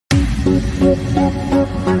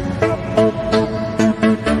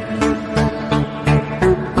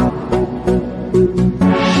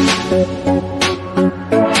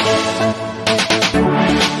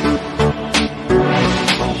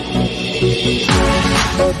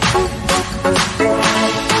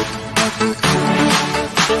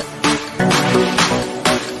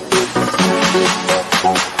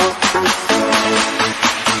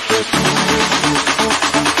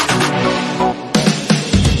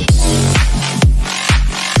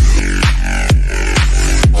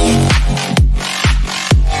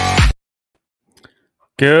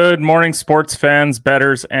Good morning, sports fans,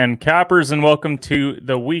 bettors, and cappers, and welcome to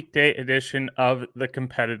the weekday edition of the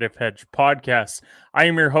Competitive Hedge podcast. I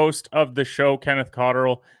am your host of the show, Kenneth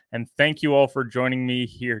Cotterill, and thank you all for joining me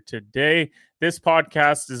here today. This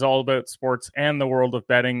podcast is all about sports and the world of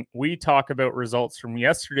betting. We talk about results from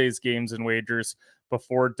yesterday's games and wagers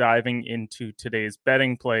before diving into today's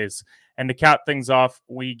betting plays. And to cap things off,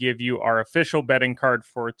 we give you our official betting card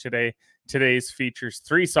for today. Today's features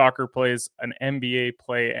 3 soccer plays, an NBA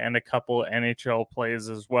play, and a couple NHL plays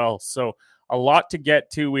as well. So a lot to get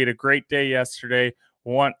to. We had a great day yesterday.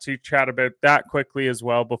 Want to chat about that quickly as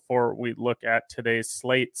well before we look at today's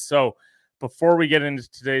slate. So before we get into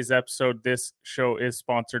today's episode, this show is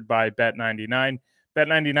sponsored by Bet99.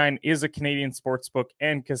 Bet99 is a Canadian sportsbook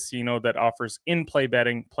and casino that offers in-play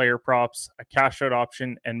betting, player props, a cash-out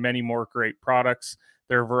option, and many more great products.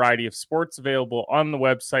 There are a variety of sports available on the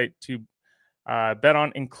website to bet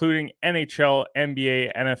on, including NHL,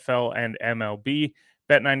 NBA, NFL, and MLB.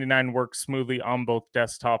 Bet99 works smoothly on both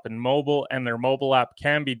desktop and mobile, and their mobile app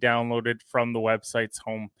can be downloaded from the website's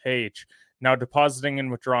homepage. Now, depositing and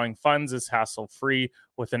withdrawing funds is hassle-free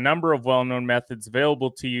with a number of well-known methods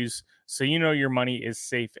available to use, so you know your money is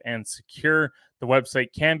safe and secure. The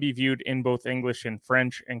website can be viewed in both English and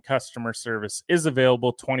French, and customer service is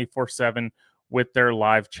available 24/7 with their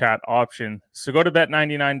live chat option. So go to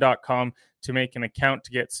bet99.com to make an account to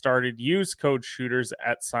get started. Use code SHOOTERS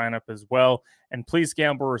at sign up as well. And please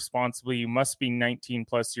gamble responsibly. You must be 19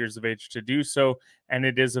 plus years of age to do so, and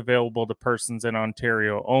it is available to persons in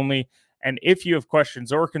Ontario only. And if you have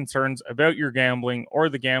questions or concerns about your gambling or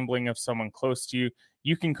the gambling of someone close to you,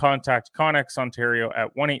 you can contact Connex Ontario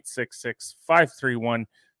at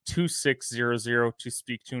 1-866-531-2600 to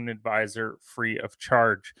speak to an advisor free of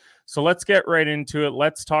charge. So let's get right into it.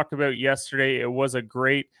 Let's talk about yesterday. It was a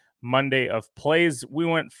great Monday of plays. We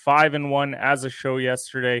went 5-1 as a show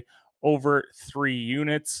yesterday. Over 3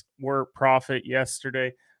 units were profit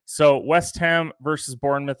yesterday. So West Ham versus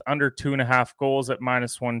Bournemouth under 2.5 goals at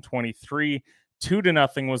 -123.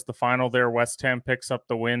 2-0 was the final there. West Ham picks up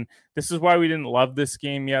the win. This is why we didn't love this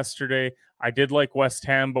game yesterday. I did like West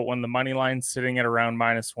Ham, but when the money line's sitting at around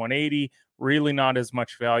 -180, really not as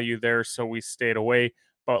much value there, so we stayed away,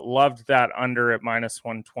 but loved that under at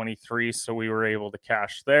 -123, so we were able to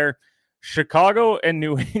cash there. Chicago and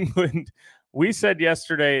New England. We said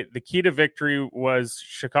yesterday the key to victory was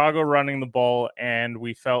Chicago running the ball, and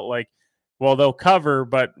we felt like, well, they'll cover,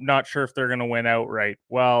 but not sure if they're going to win outright.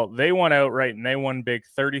 Well, they won outright, and they won big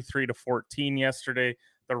 33-14 yesterday.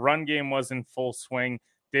 The run game was in full swing.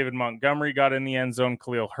 David Montgomery got in the end zone.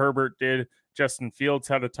 Khalil Herbert did. Justin Fields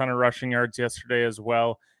had a ton of rushing yards yesterday as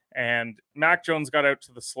well. And Mac Jones got out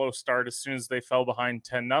to the slow start as soon as they fell behind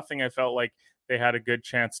 10-0. I felt like they had a good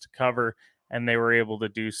chance to cover, and they were able to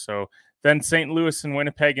do so. Then St. Louis and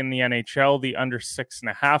Winnipeg in the NHL, the under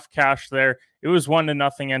 6.5 cash there. It was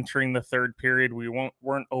 1-0 entering the third period. We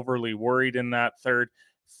weren't overly worried in that third.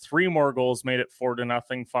 3 more goals made it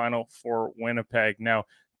 4-0 final for Winnipeg. Now,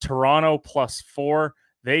 Toronto +4.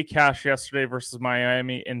 They cashed yesterday versus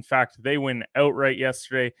Miami. In fact, they win outright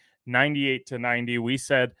yesterday, 98-90. We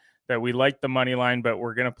said that we liked the money line, but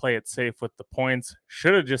we're going to play it safe with the points.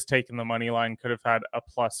 Should have just taken the money line. Could have had a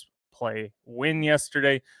plus play win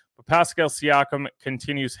yesterday. But Pascal Siakam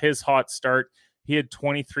continues his hot start. He had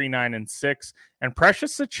 23, 9, and 6. And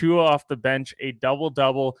Precious Achiuwa off the bench, a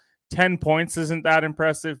double-double. 10 points isn't that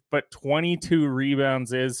impressive, but 22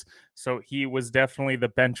 rebounds is. So he was definitely the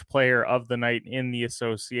bench player of the night in the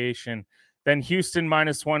association. Then Houston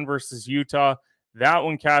 -1 versus Utah. That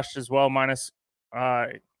one cashed as well,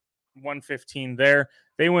 -115 there.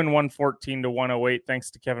 They win 114-108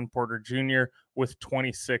 thanks to Kevin Porter Jr. with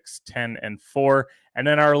 26, 10, and 4. And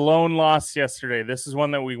then our lone loss yesterday, this is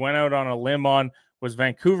one that we went out on a limb on, was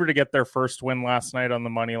Vancouver to get their first win last night on the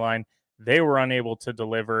money line. They were unable to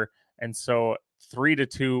deliver, and so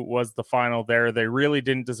 3-2 was the final there. They really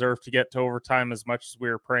didn't deserve to get to overtime as much as we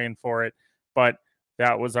were praying for it, but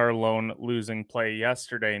that was our lone losing play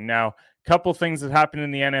yesterday. Now, a couple things that happened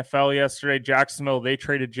in the NFL yesterday. Jacksonville, they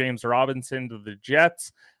traded James Robinson to the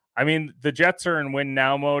Jets. I mean, the Jets are in win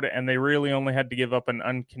now mode, and they really only had to give up an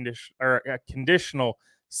a conditional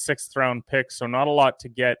 6th round pick, so not a lot to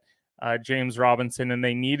get James Robinson, and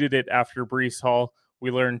they needed it after Breece Hall,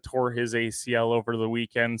 we learned, tore his ACL over the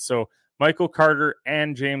weekend. So Michael Carter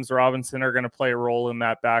and James Robinson are going to play a role in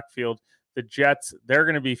that backfield. The Jets, they're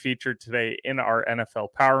going to be featured today in our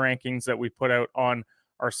NFL Power Rankings that we put out on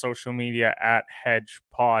our social media at Hedge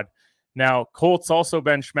Pod. Now, Colts also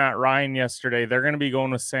benched Matt Ryan yesterday. They're going to be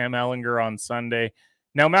going with Sam Ehlinger on Sunday.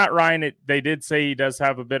 Now, Matt Ryan, they did say he does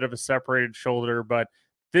have a bit of a separated shoulder, but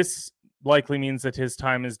this likely means that his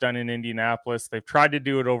time is done in Indianapolis. They've tried to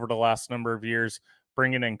do it over the last number of years,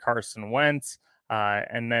 bringing in Carson Wentz,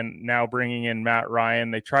 and then now bringing in Matt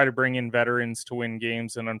Ryan. They try to bring in veterans to win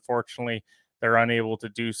games, and unfortunately, they're unable to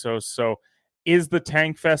do so. So is the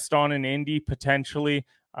tank fest on in Indy? Potentially.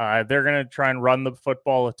 They're going to try and run the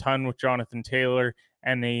football a ton with Jonathan Taylor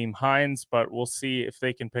and Nyheim Hines, but we'll see if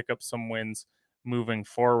they can pick up some wins moving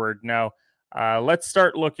forward. Now, let's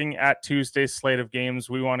start looking at Tuesday's slate of games.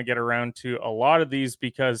 We want to get around to a lot of these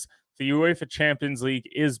because the UEFA Champions League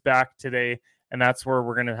is back today, and that's where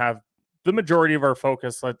we're going to have the majority of our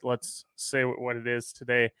focus. Let's say what it is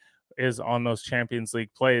today is on those Champions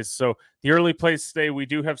League plays. So the early plays today, we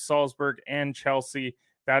do have Salzburg and Chelsea.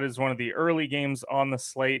 That is one of the early games on the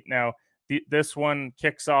slate. Now, this one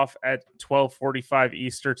kicks off at 12:45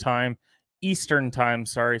 Eastern time.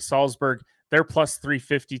 Salzburg, they're plus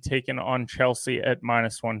 350 taken on Chelsea at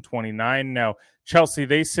minus 129. Now, Chelsea,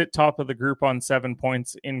 they sit top of the group on 7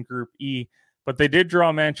 points in Group E, but they did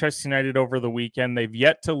draw Manchester United over the weekend. They've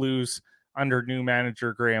yet to lose under new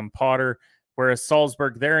manager Graham Potter, whereas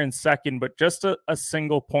Salzburg, they're in second, but just a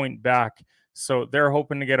single point back. So they're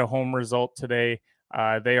hoping to get a home result today.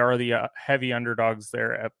 They are the heavy underdogs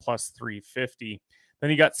there at plus 350. Then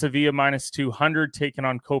you got Sevilla minus 200 taking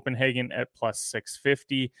on Copenhagen at plus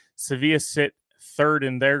 650. Sevilla sit third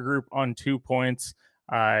in their group on 2 points,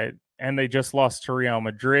 and they just lost to Real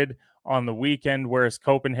Madrid on the weekend, whereas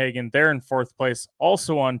Copenhagen, they're in fourth place,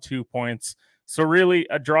 also on 2 points. So really,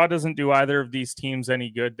 a draw doesn't do either of these teams any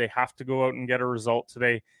good. They have to go out and get a result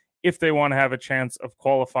today if they want to have a chance of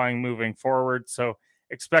qualifying moving forward. So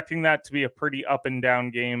expecting that to be a pretty up and down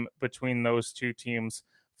game between those two teams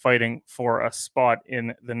fighting for a spot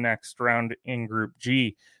in the next round in Group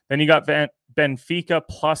G. Then you got Benfica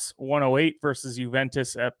plus 108 versus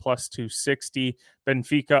Juventus at plus 260.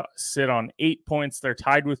 Benfica sit on 8 points. They're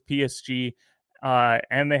tied with PSG,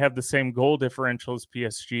 and they have the same goal differential as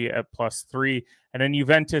PSG at plus 3. And then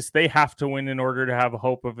Juventus, they have to win in order to have a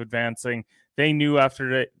hope of advancing. They knew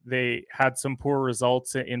after they had some poor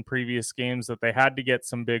results in previous games that they had to get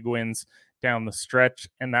some big wins down the stretch,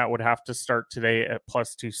 and that would have to start today at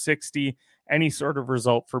plus 260. Any sort of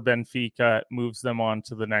result for Benfica moves them on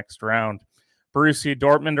to the next round. Borussia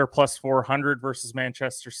Dortmund are plus 400 versus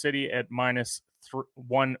Manchester City at minus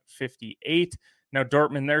 158. Now,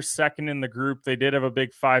 Dortmund, they're second in the group. They did have a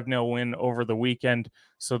big 5-0 win over the weekend,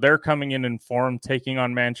 so they're coming in form, taking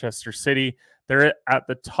on Manchester City. They're at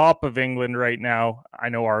the top of England right now. I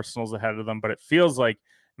know Arsenal's ahead of them, but it feels like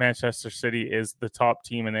Manchester City is the top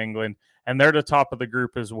team in England, and they're the top of the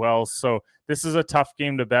group as well. So this is a tough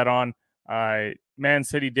game to bet on. Man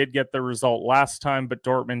City did get the result last time, but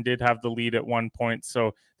Dortmund did have the lead at 1 point.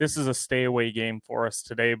 So this is a stay away game for us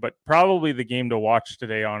today, but probably the game to watch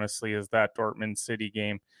today, honestly, is that Dortmund City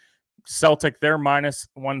game. Celtic, they're minus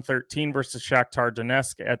 113 versus Shakhtar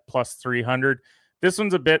Donetsk at plus 300. This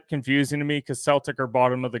one's a bit confusing to me because Celtic are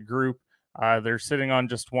bottom of the group. They're sitting on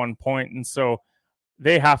just 1 point, and so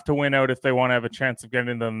they have to win out if they want to have a chance of getting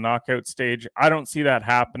into the knockout stage. I don't see that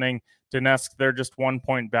happening. Donetsk, they're just 1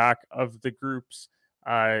 point back of the group's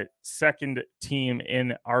second team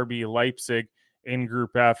in RB Leipzig in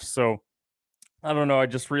Group F. So I don't know. I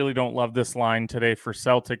just really don't love this line today for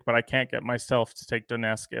Celtic, but I can't get myself to take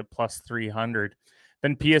Donetsk at plus 300.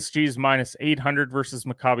 Then PSG's minus 800 versus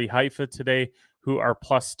Maccabi Haifa today, who are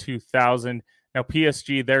plus 2,000. Now,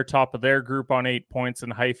 PSG, they're top of their group on 8 points,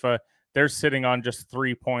 and Haifa, they're sitting on just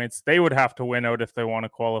 3 points. They would have to win out if they want to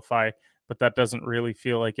qualify, but that doesn't really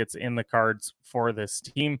feel like it's in the cards for this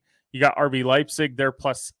team. You got RB Leipzig, they're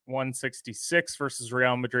plus 166 versus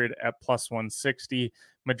Real Madrid at plus 160.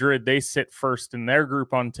 Madrid, they sit first in their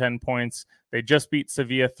group on 10 points. They just beat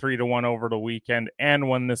Sevilla 3-1 over the weekend and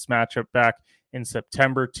won this matchup back in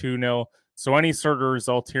September 2-0. So any sort of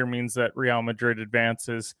result here means that Real Madrid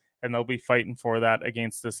advances, and they'll be fighting for that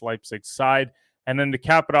against this Leipzig side. And then to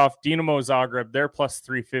cap it off, Dinamo Zagreb, they're plus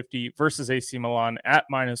 350 versus AC Milan at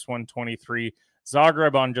minus 123.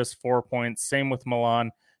 Zagreb on just 4 points. Same with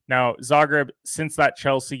Milan. Now, Zagreb, since that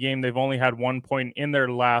Chelsea game, they've only had 1 point in their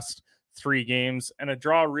last 3 games, and a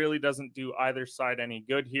draw really doesn't do either side any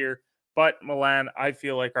good here. But Milan, I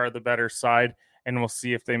feel like, are the better side, and we'll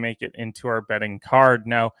see if they make it into our betting card.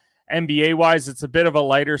 Now, NBA wise, it's a bit of a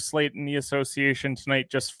lighter slate in the association tonight,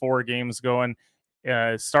 just 4 games going.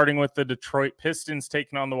 Starting with the Detroit Pistons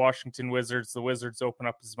taking on the Washington Wizards. The Wizards open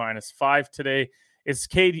up as -5 today. It's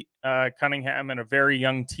Cade Cunningham and a very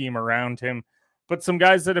young team around him, but some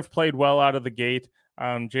guys that have played well out of the gate.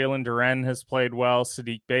 Jalen Duren has played well.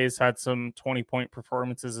 Sadiq Bey's had some 20-point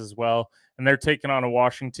performances as well, and they're taking on a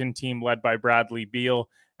Washington team led by Bradley Beal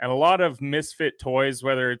and a lot of misfit toys,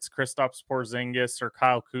 whether it's Kristaps Porzingis or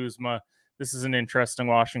Kyle Kuzma. This is an interesting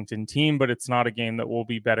Washington team, but it's not a game that we'll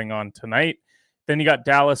be betting on tonight. Then you got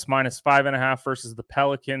Dallas -5.5 versus the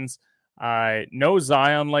Pelicans. No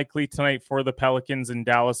Zion likely tonight for the Pelicans, and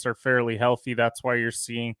Dallas are fairly healthy. That's why you're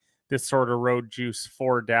seeing this sort of road juice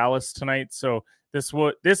for Dallas tonight. So this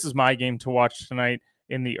is my game to watch tonight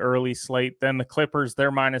in the early slate. Then the Clippers,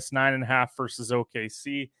 they're -9.5 versus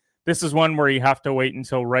OKC. This is one where you have to wait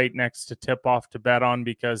until right next to tip off to bet on,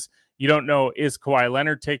 because you don't know, is Kawhi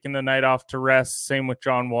Leonard taking the night off to rest? Same with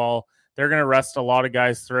John Wall. They're going to rest a lot of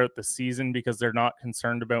guys throughout the season because they're not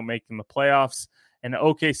concerned about making the playoffs. And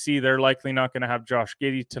OKC, they're likely not going to have Josh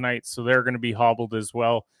Giddey tonight, so they're going to be hobbled as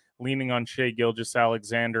well, leaning on Shai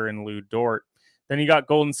Gilgeous-Alexander and Lou Dort. Then you got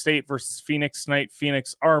Golden State versus Phoenix tonight.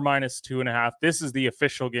 Phoenix are -2.5. This is the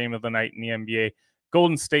official game of the night in the NBA.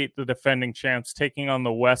 Golden State, the defending champs, taking on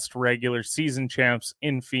the West regular season champs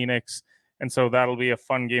in Phoenix. And so that'll be a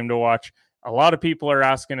fun game to watch. A lot of people are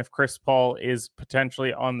asking if Chris Paul is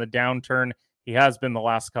potentially on the downturn. He has been the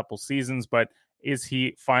last couple seasons, but is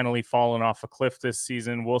he finally fallen off a cliff this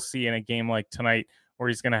season? We'll see in a game like tonight where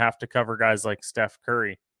he's going to have to cover guys like Steph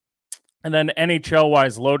Curry. And then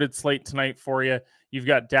NHL-wise, loaded slate tonight for you. You've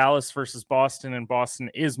got Dallas versus Boston, and Boston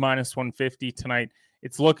is -150 tonight.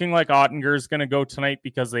 It's looking like Ottinger is going to go tonight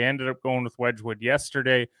because they ended up going with Wedgwood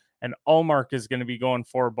yesterday, and Allmark is going to be going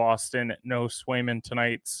for Boston. No Swayman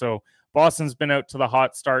tonight. So Boston's been out to the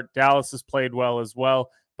hot start. Dallas has played well as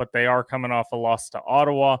well, but they are coming off a loss to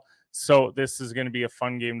Ottawa. So this is going to be a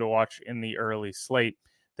fun game to watch in the early slate.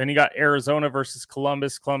 Then you got Arizona versus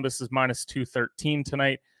Columbus. Columbus is -213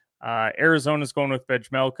 tonight. Arizona's going with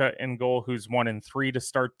Vejmelka in goal, who's 1-3 to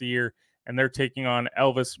start the year, and they're taking on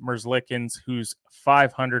Elvis Merzlikins, who's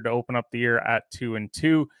 .500 to open up the year at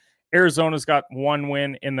 2-2. Arizona's got 1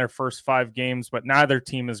 win in their first 5 games, but neither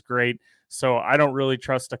team is great. So I don't really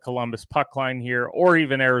trust a Columbus puck line here, or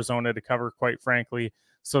even Arizona to cover, quite frankly.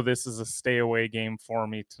 So this is a stay away game for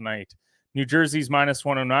me tonight. New Jersey's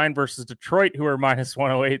 -109 versus Detroit, who are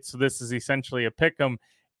 -108. So this is essentially a pick 'em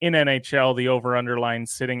in NHL. The over-under line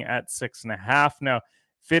sitting at 6.5. Now,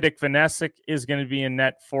 Vitek Vanecek is going to be in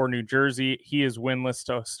net for New Jersey. He is winless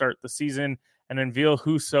to start the season. And then Ville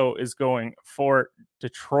Husso is going for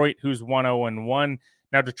Detroit, who's 1-0-1.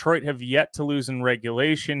 Now, Detroit have yet to lose in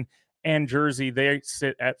regulation, and Jersey, they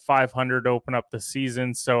sit at .500 to open up the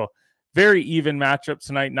season. So very even matchup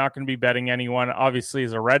tonight. Not going to be betting anyone. Obviously,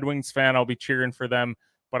 as a Red Wings fan, I'll be cheering for them,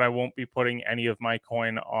 but I won't be putting any of my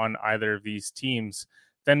coin on either of these teams.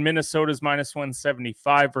 Then Minnesota's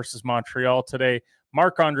 -175 versus Montreal today.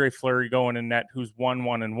 Marc-Andre Fleury going in net, who's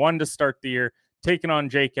 1-1 to start the year, taking on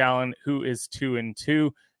Jake Allen, who is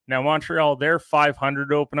 2-2. Now, Montreal, they're .500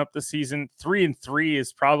 to open up the season. 3-3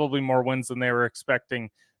 is probably more wins than they were expecting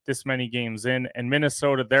this many games in. And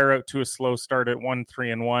Minnesota, they're out to a slow start at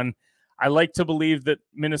 1-3-1. I like to believe that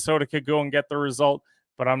Minnesota could go and get the result,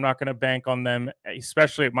 but I'm not going to bank on them,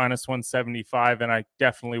 especially at -175, and I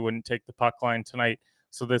definitely wouldn't take the puck line tonight.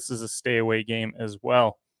 So this is a stay away game as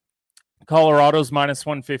well. Colorado's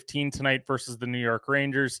 -115 tonight versus the New York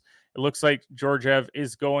Rangers. It looks like Georgiev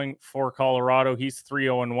is going for Colorado. He's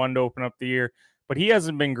 3-0-1 to open up the year, but he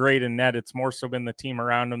hasn't been great in net. It's more so been the team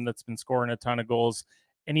around him that's been scoring a ton of goals.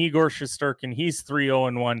 And Igor Shesterkin, he's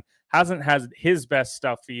 3-0-1. Hasn't had his best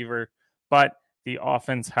stuff either, but the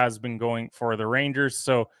offense has been going for the Rangers.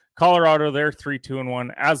 So Colorado, they're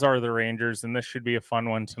 3-2-1, as are the Rangers, and this should be a fun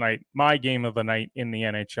one tonight. My game of the night in the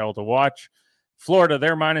NHL to watch. Florida,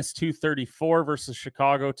 they're -234 versus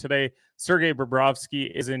Chicago today. Sergei Bobrovsky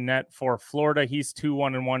is in net for Florida. He's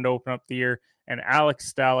 2-1 to open up the year. And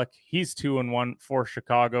Alex Stalock, he's 2-1 for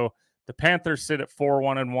Chicago. The Panthers sit at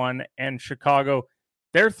 4-1, and Chicago,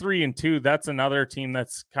 they're 3-2. That's another team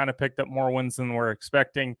that's kind of picked up more wins than we're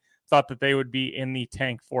expecting. Thought that they would be in the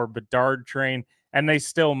tank for Bedard train, and they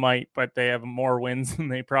still might, but they have more wins than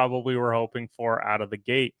they probably were hoping for out of the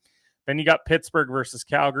gate. Then you got Pittsburgh versus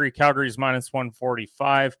Calgary. Calgary's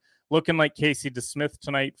 -145. Looking like Casey DeSmith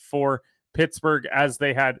tonight for Pittsburgh, as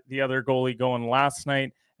they had the other goalie going last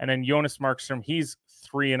night. And then Jonas Markstrom, he's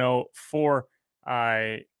 3-0 for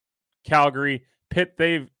Calgary. Pitt,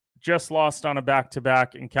 they've just lost on a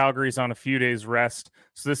back-to-back, and Calgary's on a few days rest.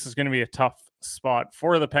 So this is going to be a tough spot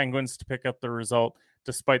for the Penguins to pick up the result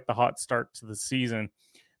despite the hot start to the season.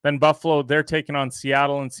 Then Buffalo, they're taking on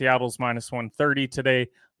Seattle, and Seattle's minus 130 today.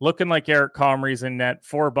 Looking like Eric Comrie's in net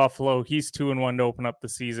for Buffalo. He's 2-1 to open up the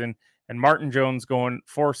season. And Martin Jones going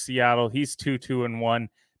for Seattle. He's 2-1.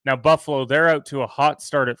 Now Buffalo, they're out to a hot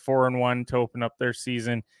start at 4-1 to open up their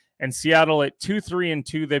season. And Seattle at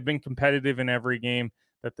 2-3-2. They've been competitive in every game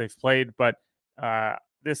that they've played, but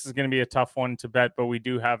this is going to be a tough one to bet, but we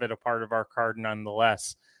do have it a part of our card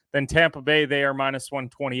nonetheless. Then Tampa Bay, they are minus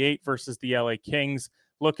 128 versus the LA Kings.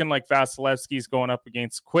 Looking like Vasilevsky's going up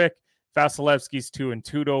against Quick. Vasilevsky's 2-2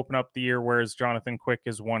 to open up the year, whereas Jonathan Quick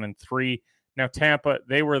is 1-3. Now Tampa,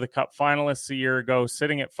 they were the Cup finalists a year ago,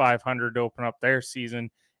 sitting at 500 to open up their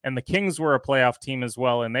season. And the Kings were a playoff team as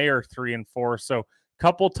well, and they are 3-4. So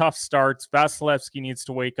couple tough starts. Vasilevsky needs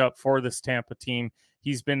to wake up for this Tampa team.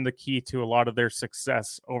 He's been the key to a lot of their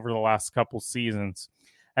success over the last couple seasons.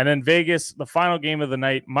 And then Vegas, the final game of the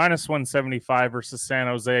night, minus 175 versus San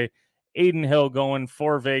Jose. Aiden Hill going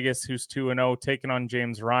for Vegas, who's 2-0, taking on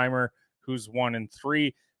James Reimer, who's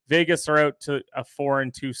 1-3. Vegas are out to a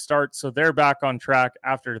 4-2 start, so they're back on track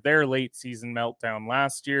after their late season meltdown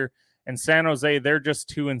last year. And San Jose, they're just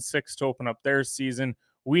 2-6 to open up their season.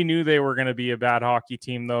 We knew they were going to be a bad hockey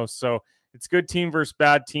team, though, so it's good team versus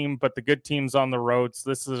bad team, but the good team's on the road, so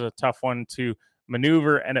this is a tough one to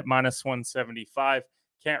maneuver, and at minus 175,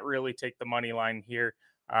 can't really take the money line here,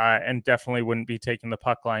 and definitely wouldn't be taking the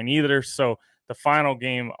puck line either, so the final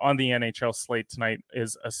game on the NHL slate tonight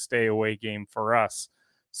is a stay-away game for us.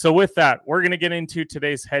 So with that, we're going to get into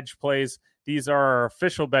today's hedge plays. These are our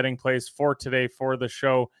official betting plays for today for the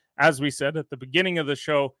show. As we said at the beginning of the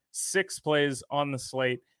show, 6 plays on the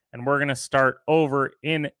slate, and we're going to start over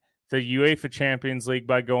in the UEFA Champions League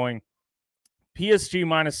by going PSG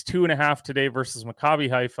minus 2.5 today versus Maccabi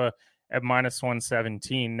Haifa at minus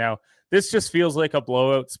 117. Now, this just feels like a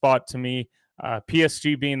blowout spot to me.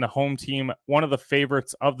 PSG being the home team, one of the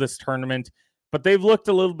favorites of this tournament, but they've looked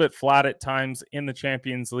a little bit flat at times in the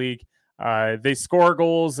Champions League. They score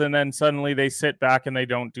goals and then suddenly they sit back and they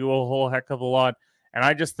don't do a whole heck of a lot. And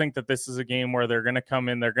I just think that this is a game where they're going to come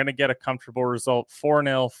in, they're going to get a comfortable result,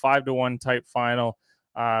 4-0, 5-1 type final.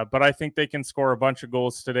 But I think they can score a bunch of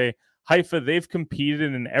goals today. Haifa, they've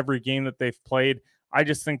competed in every game that they've played. I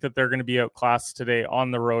just think that they're going to be outclassed today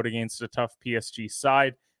on the road against a tough PSG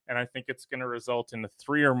side. And I think it's going to result in a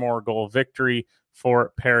 3 or more goal victory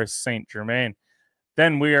for Paris Saint-Germain.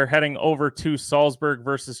 Then we are heading over to Salzburg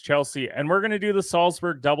versus Chelsea. And we're going to do the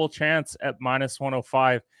Salzburg double chance at minus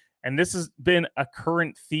 105. And this has been a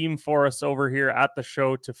current theme for us over here at the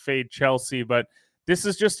show to fade Chelsea. But this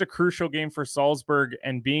is just a crucial game for Salzburg.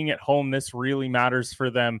 And being at home, this really matters for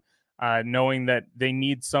them, knowing that they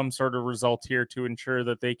need some sort of result here to ensure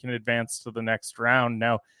that they can advance to the next round.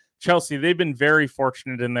 Now, Chelsea, they've been very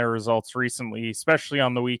fortunate in their results recently, especially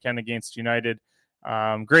on the weekend against United.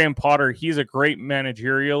 Graham Potter, he's a great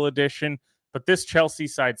managerial addition, but this Chelsea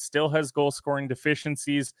side still has goal-scoring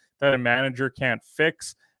deficiencies that a manager can't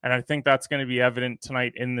fix, and I think that's going to be evident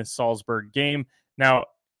tonight in this Salzburg game. Now,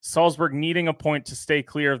 Salzburg needing a point to stay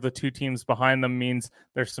clear of the two teams behind them means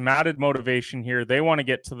there's some added motivation here. They want to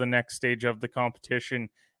get to the next stage of the competition,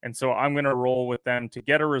 and so I'm going to roll with them to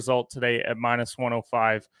get a result today at minus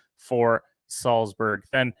 105 for Salzburg.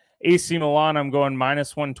 Then AC Milan, I'm going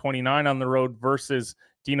minus 129 on the road versus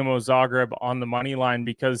Dinamo Zagreb on the money line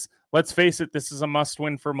because, let's face it, this is a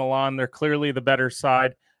must-win for Milan. They're clearly the better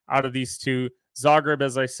side out of these two. Zagreb,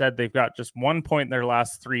 as I said, they've got just 1 point in their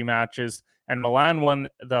last 3 matches, and Milan won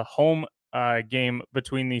the home game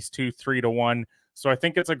between these two 3-1. So I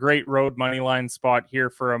think it's a great road money line spot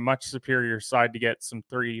here for a much superior side to get some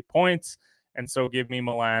 3 points, and so give me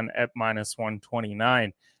Milan at minus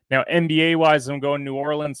 129. Now, NBA-wise, I'm going New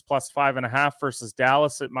Orleans plus 5.5 versus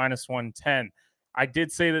Dallas at minus 110. I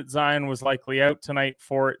did say that Zion was likely out tonight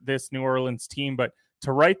for this New Orleans team, but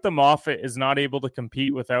to write them off it is not able to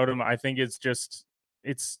compete without him. I think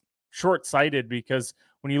it's short-sighted because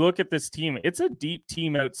when you look at this team, it's a deep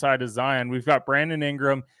team outside of Zion. We've got Brandon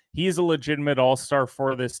Ingram. He's a legitimate all-star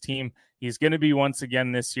for this team. He's going to be once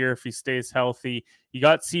again this year if he stays healthy. You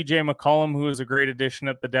got CJ McCollum, who was a great addition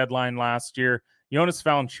at the deadline last year. Jonas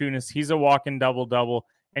Valanciunas, he's a walk-in double-double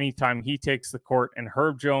anytime he takes the court. And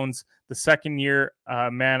Herb Jones, the second-year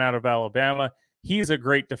man out of Alabama, he's a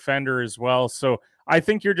great defender as well. So I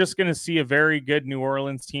think you're just going to see a very good New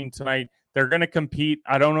Orleans team tonight. They're going to compete.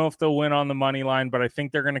 I don't know if they'll win on the money line, but I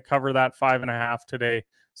think they're going to cover that 5.5 today.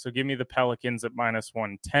 So give me the Pelicans at minus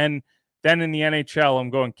 110. Then in the NHL, I'm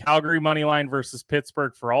going Calgary money line versus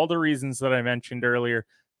Pittsburgh for all the reasons that I mentioned earlier.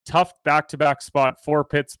 Tough back-to-back spot for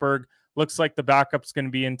Pittsburgh. Looks like the backup's going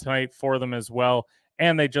to be in tonight for them as well.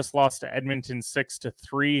 And they just lost to Edmonton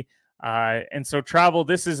 6-3. And so travel,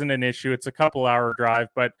 this isn't an issue. It's a couple-hour drive,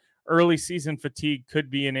 but early season fatigue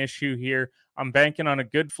could be an issue here. I'm banking on a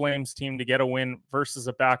good Flames team to get a win versus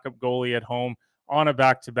a backup goalie at home on a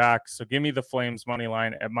back-to-back. So give me the Flames money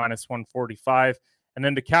line at -145. And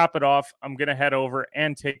then to cap it off, I'm going to head over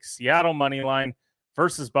and take Seattle money line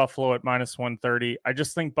versus Buffalo at -130. I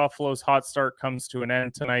just think Buffalo's hot start comes to an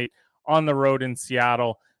end tonight on the road in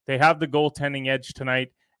Seattle. They have the goaltending edge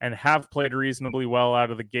tonight and have played reasonably well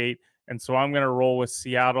out of the gate. And so I'm going to roll with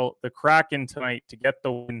Seattle, the Kraken tonight, to get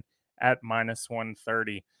the win at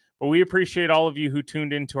 -130. But we appreciate all of you who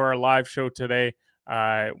tuned into our live show today.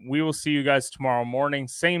 We will see you guys tomorrow morning,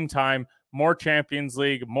 same time. More Champions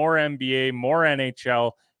League, more NBA, more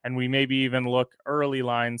NHL, and we maybe even look early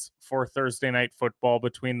lines for Thursday night football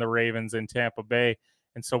between the Ravens and Tampa Bay.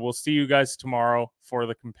 And so we'll see you guys tomorrow for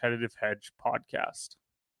the Competitive Hedge podcast.